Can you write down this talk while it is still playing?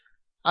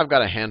I've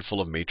got a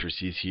handful of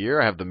matrices here.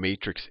 I have the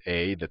matrix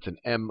A that's an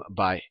m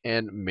by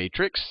n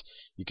matrix.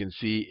 You can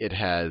see it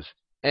has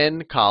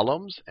n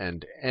columns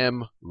and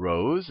m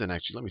rows. And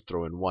actually, let me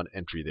throw in one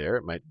entry there.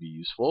 It might be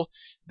useful.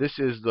 This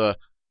is the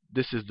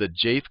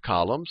jth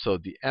column. So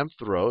the mth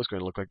row is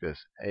going to look like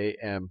this: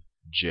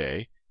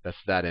 AMJ. That's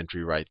that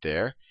entry right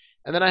there.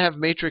 And then I have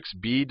matrix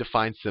B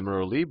defined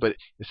similarly, but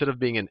instead of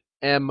being an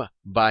m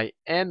by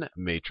n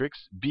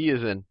matrix, B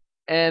is an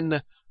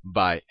n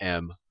by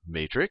m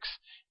matrix.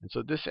 And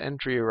so this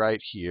entry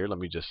right here, let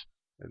me just,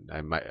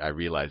 I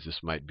realize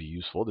this might be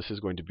useful. This is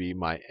going to be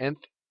my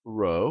nth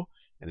row,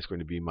 and it's going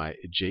to be my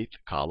jth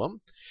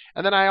column.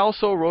 And then I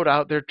also wrote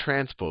out their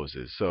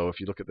transposes. So if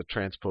you look at the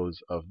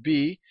transpose of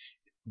B,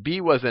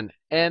 B was an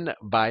n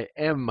by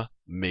m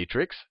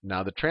matrix.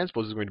 Now the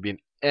transpose is going to be an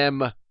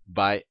m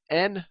by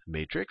n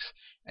matrix,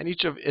 and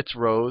each of its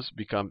rows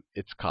become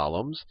its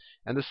columns.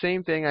 And the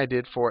same thing I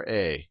did for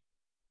A.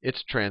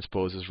 Its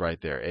transpose is right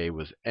there. A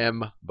was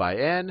m by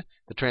n.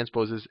 The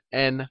transpose is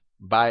n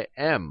by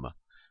m.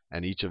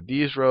 And each of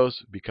these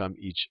rows become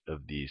each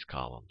of these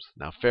columns.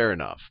 Now, fair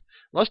enough.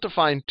 Let's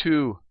define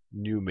two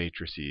new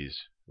matrices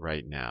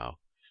right now.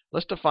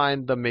 Let's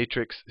define the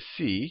matrix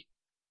C.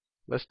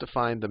 Let's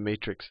define the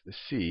matrix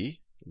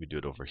C. Let me do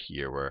it over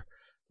here.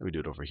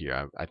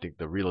 I think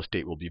the real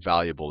estate will be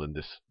valuable in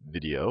this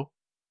video.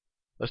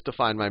 Let's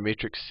define my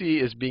matrix C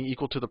as being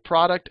equal to the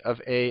product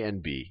of A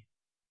and B.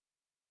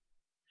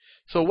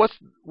 So what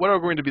are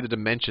going to be the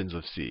dimensions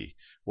of C?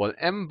 Well, an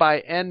m by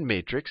n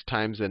matrix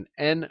times an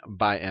n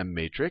by m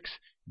matrix.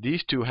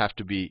 These two have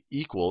to be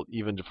equal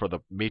even for the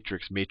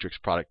matrix-matrix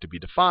product to be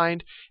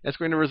defined. It's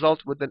going to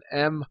result with an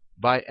m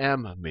by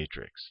m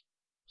matrix.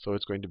 So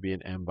it's going to be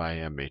an m by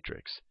m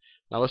matrix.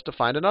 Now let's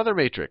define another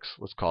matrix.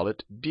 Let's call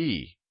it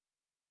D.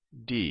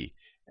 D.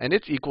 And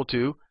it's equal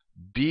to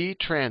B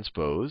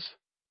transpose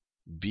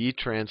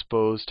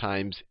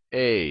times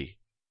A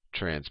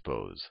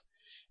transpose.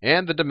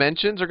 And the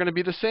dimensions are going to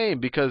be the same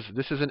because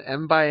this is an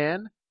m by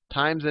n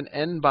times an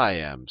n by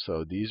m.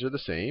 So these are the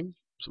same,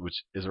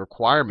 which is a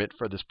requirement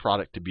for this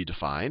product to be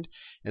defined.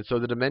 And so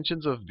the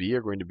dimensions of B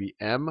are going to be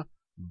m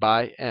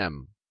by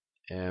m.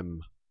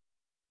 M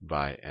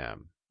by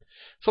m.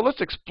 So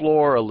let's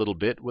explore a little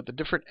bit what the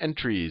different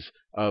entries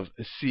of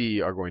C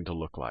are going to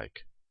look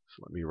like.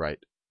 So let me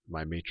write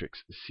my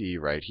matrix C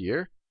right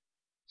here.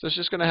 So it's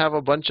just going to have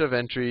a bunch of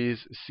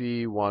entries: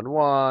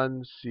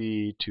 C11,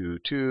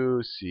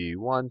 C22,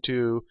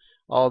 C12,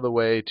 all the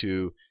way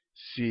to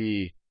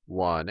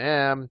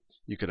C1m.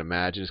 You can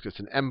imagine it's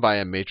an m by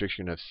m matrix.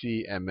 You're going to have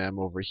C, m, m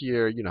over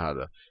here. You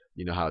know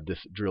how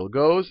this drill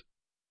goes.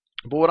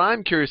 But what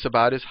I'm curious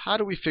about is how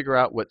do we figure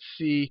out what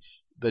C,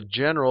 the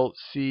general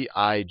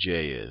Cij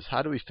is?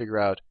 How do we figure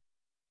out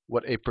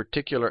what a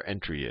particular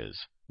entry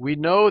is? We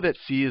know that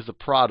C is the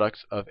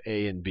products of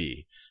A and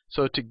B.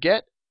 So to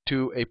get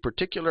to a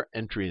particular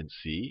entry in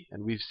C,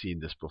 and we've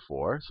seen this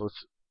before. So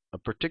it's a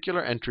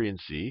particular entry in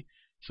C.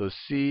 So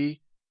Cij,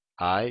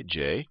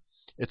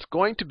 it's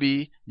going to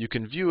be, you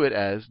can view it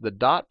as the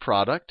dot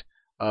product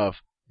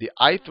of the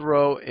ith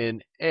row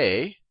in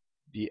A,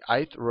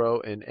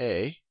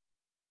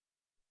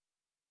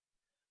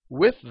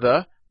 with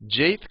the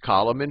jth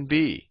column in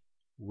B,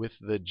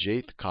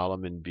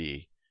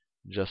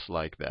 just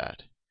like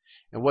that.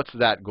 And what's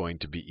that going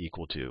to be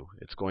equal to?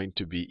 It's going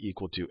to be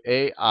equal to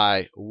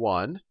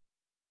AI1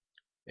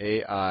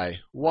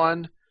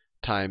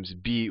 times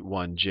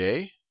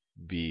B1j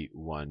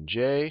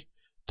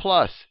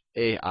plus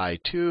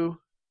AI2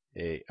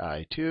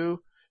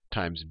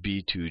 times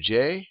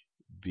B2j,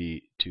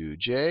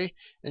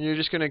 and you're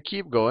just going to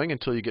keep going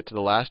until you get to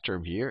the last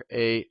term here,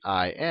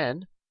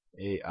 AIN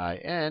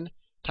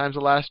times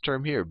the last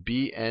term here,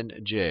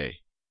 BNJ.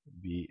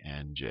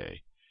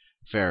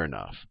 Fair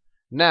enough.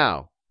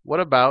 Now, what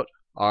about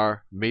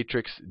our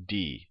matrix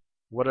D?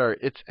 What are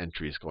its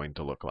entries going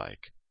to look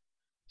like?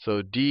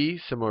 So D,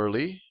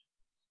 similarly,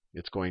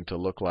 it's going to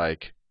look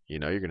like, you're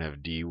going to have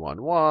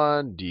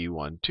D11,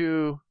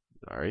 D12,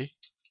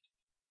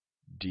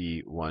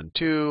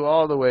 D12,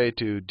 all the way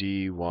to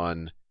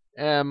D1m.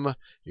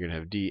 You're going to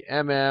have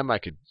DMM. I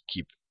could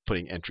keep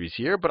putting entries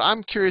here, but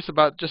I'm curious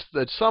about just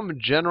some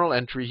general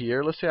entry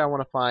here. Let's say I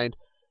want to find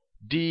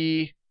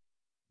D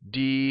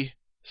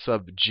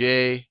sub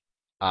ji.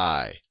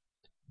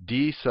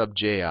 D sub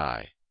ji.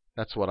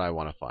 That's what I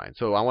want to find.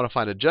 So I want to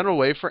find a general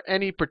way for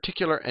any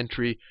particular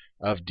entry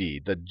of D.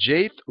 The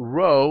jth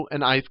row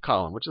and ith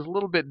column, which is a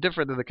little bit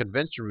different than the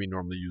convention we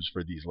normally use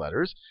for these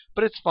letters,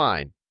 but it's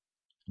fine.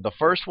 The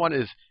first one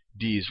is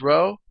D's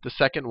row. The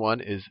second one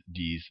is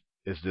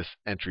this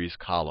entry's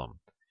column.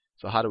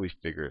 So how do we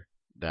figure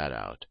that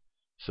out?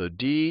 So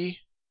D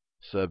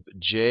sub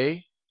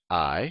ji,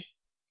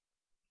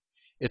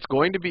 it's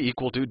going to be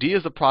equal to, D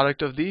is the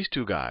product of these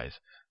two guys.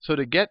 So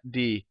to get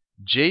the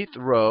jth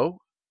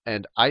row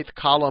and ith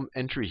column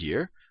entry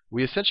here,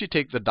 we essentially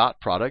take the dot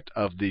product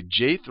of the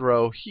jth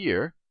row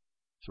here.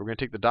 So we're going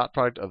to take the dot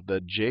product of the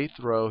jth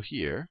row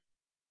here,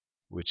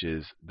 which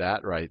is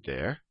that right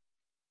there,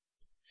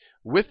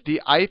 with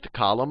the ith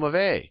column of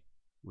A.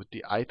 with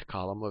the ith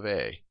column of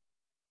A,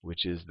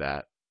 which is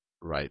that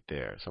right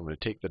there. So I'm going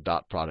to take the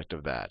dot product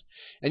of that.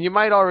 And you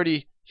might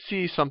already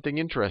see something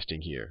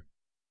interesting here.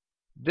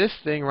 This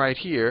thing right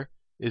here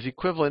is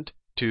equivalent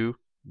to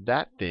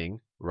that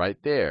thing right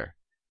there.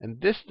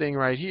 And this thing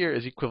right here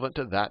is equivalent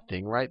to that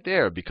thing right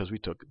there because we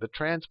took the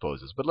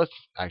transposes. But let's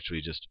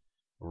actually just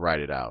write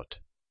it out.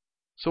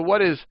 So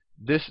what is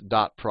this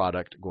dot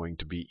product going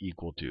to be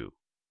equal to?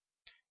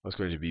 Well, it's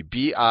going to be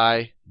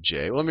bij.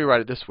 Well, let me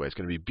write it this way. It's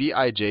going to be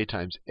bij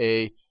times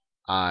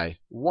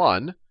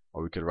ai1,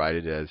 or we could write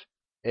it as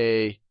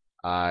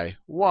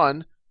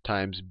ai1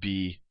 times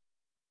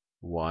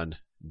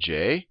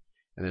b1j.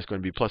 And it's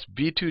going to be plus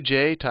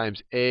b2j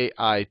times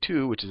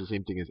ai2, which is the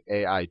same thing as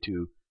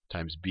ai2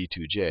 times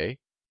b2j.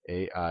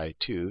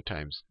 ai2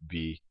 times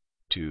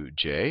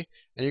b2j.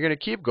 And you're going to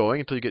keep going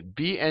until you get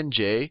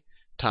bnj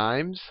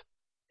times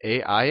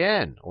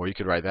ain. Or you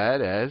could write that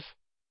as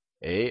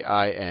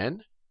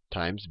ain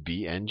times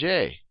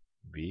bnj.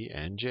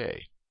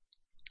 bnj.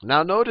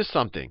 Now notice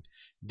something.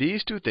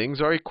 These two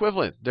things are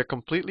equivalent. They're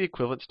completely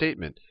equivalent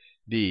statement.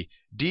 The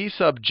d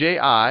sub ji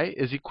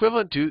is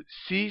equivalent to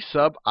c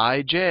sub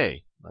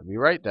ij. Let me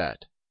write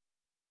that.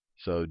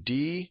 So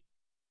d,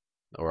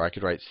 or I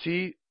could write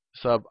c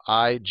sub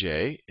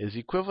ij is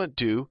equivalent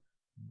to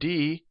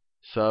d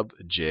sub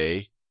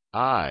ji.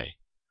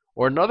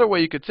 Or another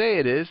way you could say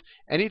it is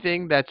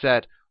anything that's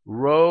at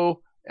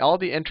row, all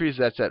the entries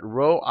that's at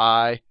row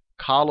I,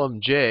 column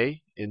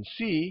j in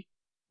C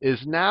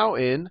is now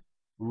in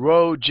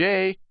row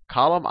j,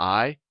 column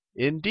I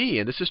in D.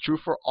 And this is true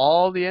for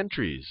all the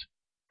entries.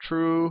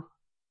 True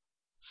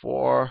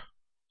for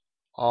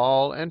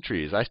all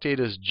entries. I stayed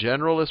as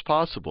general as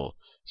possible.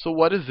 So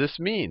what does this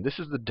mean? This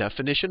is the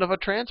definition of a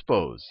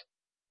transpose.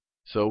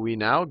 So we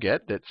now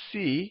get that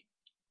C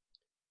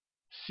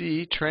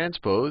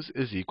transpose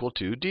is equal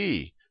to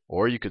D.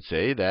 Or you could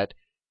say that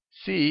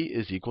C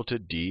is equal to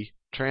D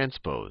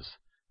transpose.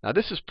 Now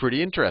this is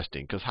pretty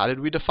interesting because how did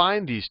we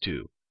define these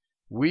two?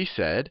 We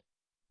said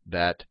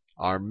that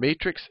our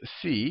matrix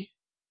C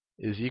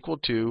is equal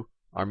to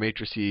our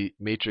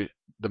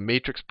the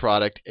matrix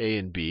product A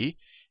and B.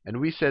 And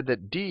we said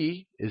that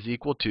D is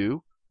equal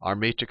to our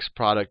matrix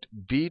product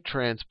B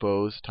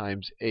transpose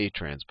times A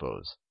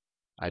transpose.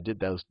 I did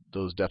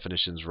those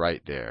definitions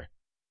right there.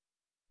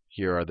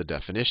 Here are the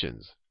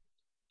definitions.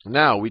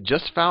 Now, we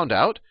just found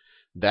out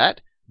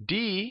that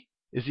D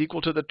is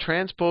equal to the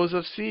transpose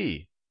of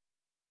C.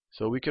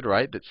 So we could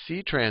write that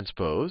C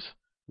transpose,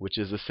 which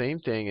is the same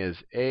thing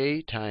as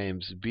A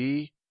times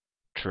B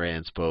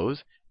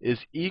transpose,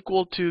 is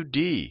equal to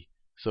D.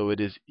 So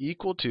it is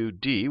equal to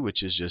D,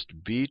 which is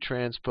just B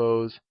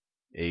transpose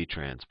A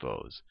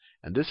transpose.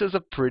 And this is a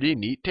pretty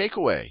neat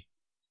takeaway.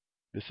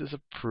 This is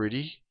a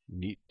pretty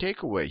neat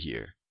takeaway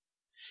here.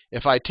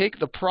 If I take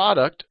the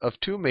product of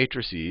two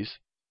matrices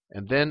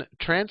and then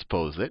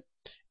transpose it,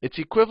 it's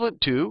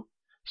equivalent to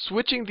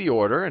switching the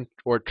order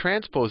or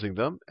transposing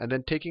them and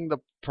then taking the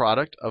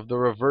product of the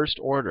reversed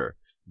order,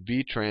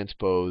 B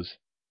transpose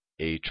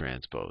A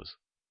transpose,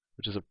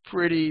 which is a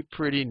pretty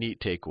neat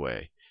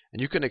takeaway. And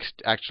you can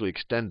actually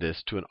extend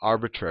this to an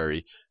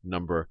arbitrary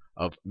number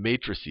of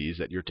matrices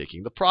that you're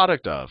taking the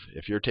product of.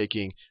 If you're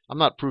taking, I'm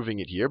not proving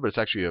it here, but it's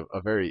actually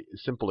a very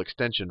simple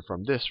extension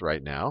from this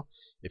right now.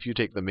 If you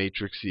take the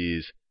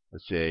matrices,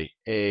 let's say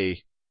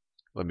A,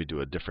 let me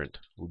do a different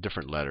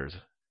letters,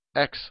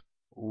 X,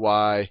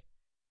 Y,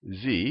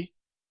 Z,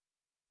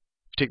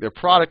 take their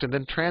product and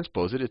then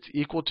transpose it, it's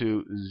equal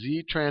to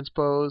Z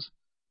transpose,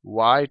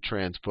 Y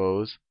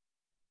transpose,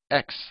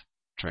 X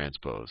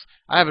transpose.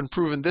 I haven't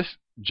proven this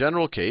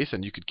general case,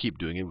 and you could keep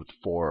doing it with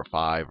 4 or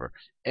 5 or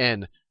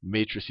n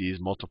matrices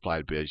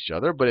multiplied by each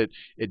other, but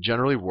it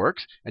generally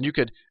works, and you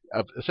could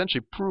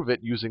essentially prove it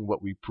using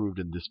what we proved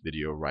in this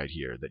video right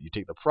here, that you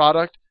take the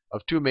product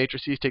of two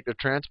matrices, take their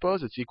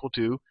transpose, it's equal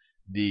to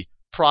the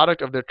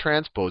product of their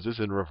transposes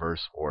in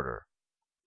reverse order.